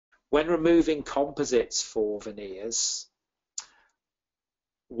When removing composites for veneers,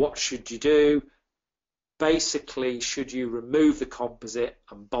 what should you do? Basically, should you remove the composite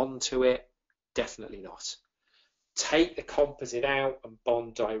and bond to it? Definitely not. Take the composite out and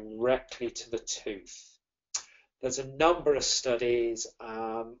bond directly to the tooth. There's a number of studies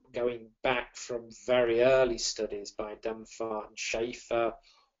going back from very early studies by Dunfart and Schaefer,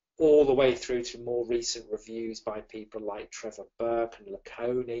 all the way through to more recent reviews by people like Trevor Burke and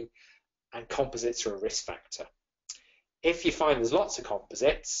Lacconi, and composites are a risk factor. If you find there's lots of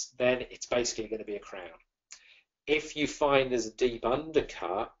composites, then it's basically going to be a crown. If you find there's a deep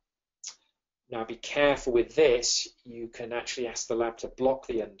undercut, now be careful with this, you can actually ask the lab to block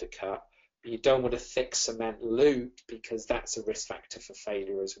the undercut, but you don't want a thick cement loop because that's a risk factor for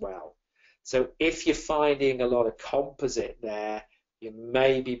failure as well. So if you're finding a lot of composite there, you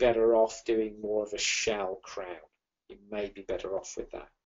may be better off doing more of a shell crown. You may be better off with that.